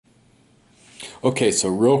Okay, so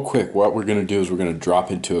real quick, what we're going to do is we're going to drop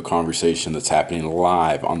into a conversation that's happening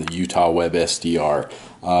live on the Utah Web SDR.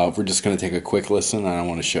 We're just going to take a quick listen, and I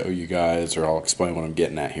want to show you guys, or I'll explain what I'm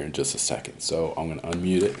getting at here in just a second. So I'm going to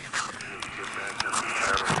unmute it.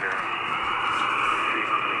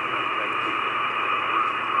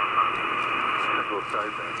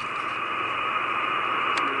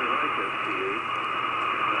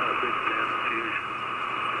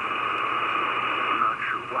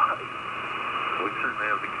 We certainly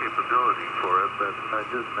have the capability for it, but I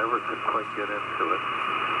just never could quite get into it.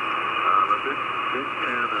 I'm a big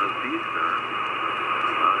fan of Beaker.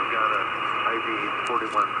 I've got an ID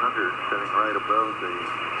 4100 sitting right above the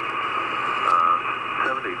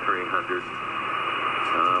 7300.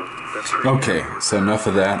 Okay, so enough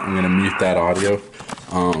of that. I'm going to mute that audio.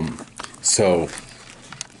 So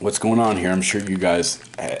what's going on here, I'm sure you guys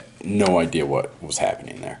had no idea what was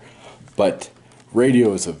happening there. But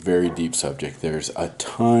radio is a very deep subject. There's a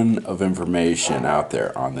ton of information out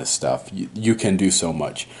there on this stuff. You can do so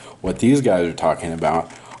much. What these guys are talking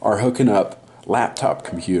about are hooking up laptop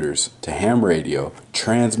computers to ham radio,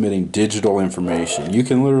 transmitting digital information. You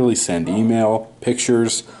can literally send email,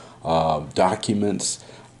 pictures, documents,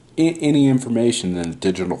 any information in a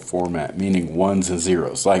digital format, meaning ones and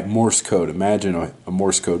zeros, like Morse code. Imagine a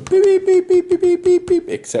Morse code, beep, beep, beep, beep, beep, beep, beep, beep,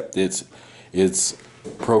 except it's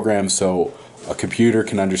programmed so a computer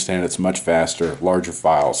can understand it's much faster, larger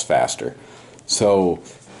files faster. So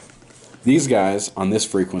these guys on this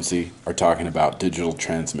frequency are talking about digital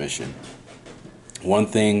transmission. One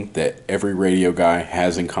thing that every radio guy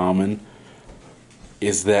has in common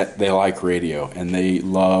is that they like radio and they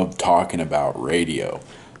love talking about radio.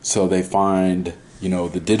 So they find,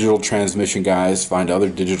 the digital transmission guys find other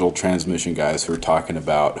digital transmission guys who are talking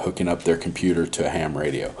about hooking up their computer to a ham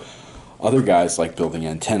radio. Other guys like building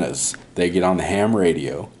antennas. They get on the ham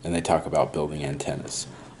radio and they talk about building antennas.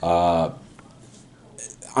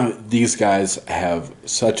 These guys have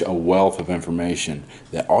such a wealth of information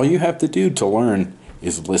that all you have to do to learn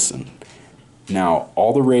is listen. Now,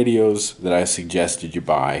 all the radios that I suggested you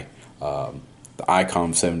buy, the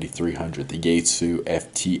icom 7300, the Yaesu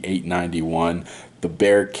FT891, the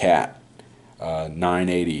bearcat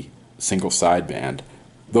 980 single sideband,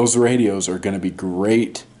 those radios are going to be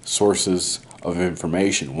great sources of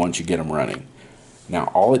information once you get them running. Now,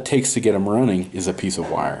 all it takes to get them running is a piece of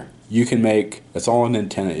wire. That's all an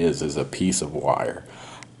antenna is a piece of wire.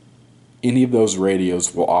 Any of those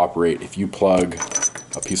radios will operate if you plug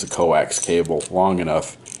a piece of coax cable long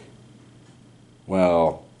enough.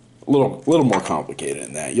 Well, a little more complicated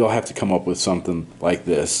than that. You'll have to come up with something like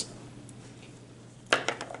this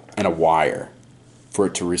and a wire for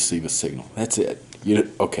it to receive a signal. That's it.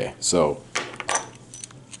 Okay, so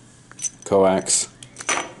coax,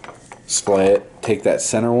 splay it, take that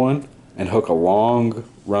center one and hook a long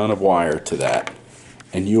run of wire to that,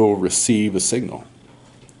 and you'll receive a signal.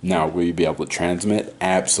 Now, will you be able to transmit?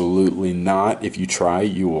 Absolutely not. If you try,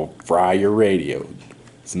 you will fry your radio.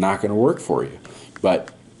 It's not going to work for you.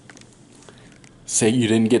 But say you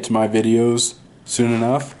didn't get to my videos soon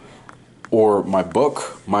enough, or my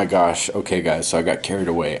book, my gosh, okay guys, so I got carried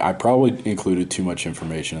away. I probably included too much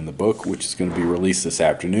information in the book, which is going to be released this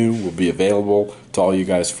afternoon, will be available to all you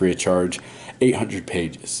guys free of charge, 800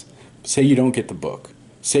 pages. Say you don't get the book.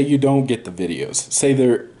 Say you don't get the videos. Say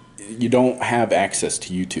you don't have access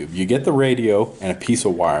to YouTube. You get the radio and a piece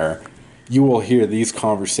of wire, you will hear these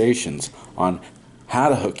conversations on how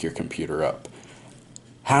to hook your computer up,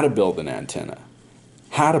 how to build an antenna,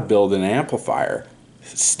 how to build an amplifier,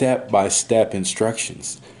 step-by-step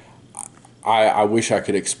instructions. I wish I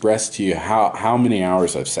could express to you how many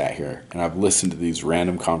hours I've sat here and I've listened to these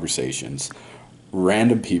random conversations,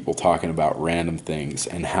 random people talking about random things,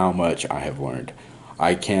 and how much I have learned.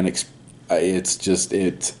 I can't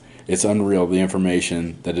it's unreal, the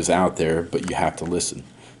information that is out there, but you have to listen.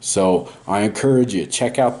 So I encourage you,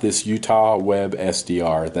 check out this Utah Web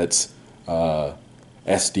SDR. That's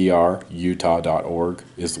sdrutah.org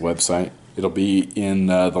is the website. It'll be in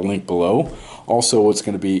the link below. Also, what's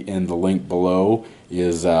going to be in the link below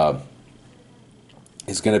is going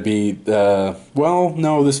to be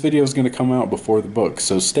this video is going to come out before the book,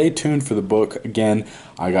 so stay tuned for the book. Again,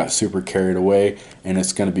 I got super carried away, and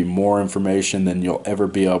it's going to be more information than you'll ever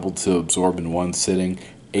be able to absorb in one sitting.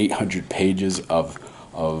 800 pages of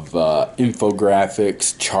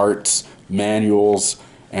infographics, charts, manuals,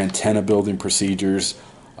 antenna building procedures,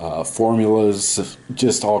 formulas,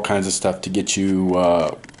 just all kinds of stuff to get you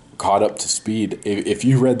caught up to speed. If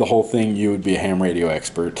you read the whole thing, you would be a ham radio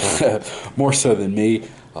expert, more so than me.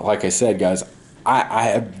 Like I said, guys, I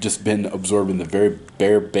have just been absorbing the very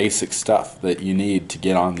bare basic stuff that you need to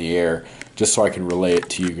get on the air, just so I can relay it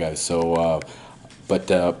to you guys. So,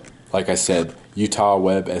 like I said, Utah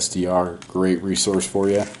Web SDR, great resource for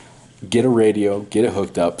you. Get a radio, get it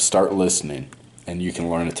hooked up, start listening, and you can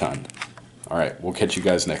learn a ton. All right, we'll catch you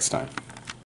guys next time.